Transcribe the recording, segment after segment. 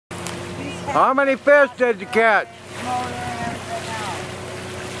How many fish did you catch?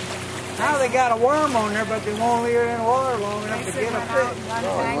 Now they got a worm on there, but they won't leave it in the water long enough to get a fish.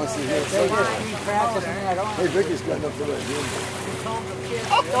 They just keep practicing that on. Hey, Vicky's got enough for that.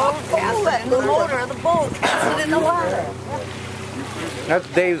 Cast it in the motor of the boat. Cast it in the water. That's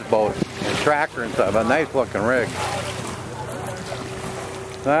Dave's boat. A tractor and stuff. A nice looking rig.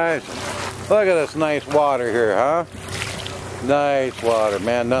 Nice. Look at this nice water here, huh? Nice water,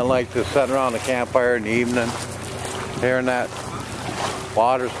 man. Nothing like just sitting around the campfire in the evening, hearing that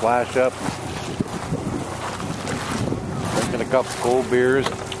water splash up. Drinking a couple cold beers.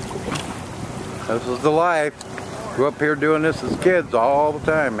 This is the life. Grew up here doing this as kids all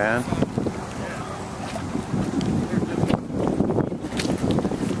the time, man.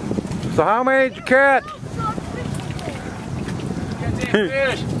 So how many did you catch?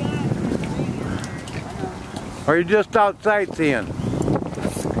 Or are you just out sightseeing?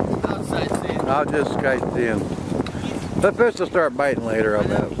 Out just sightseeing. The fish will start biting later, I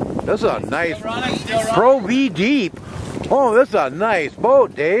bet. This is a nice Pro V Deep. Oh, this is a nice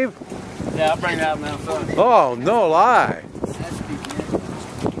boat, Dave. Yeah, I'll bring that now, son. Oh, no lie.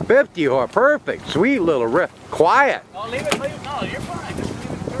 50 or perfect. Sweet little riff. Quiet. Oh, leave it. No, you're fine. Just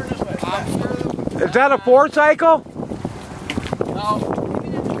leave it. Turn this way. Is that a 4-cycle? No.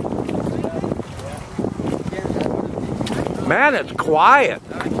 Man, it's quiet.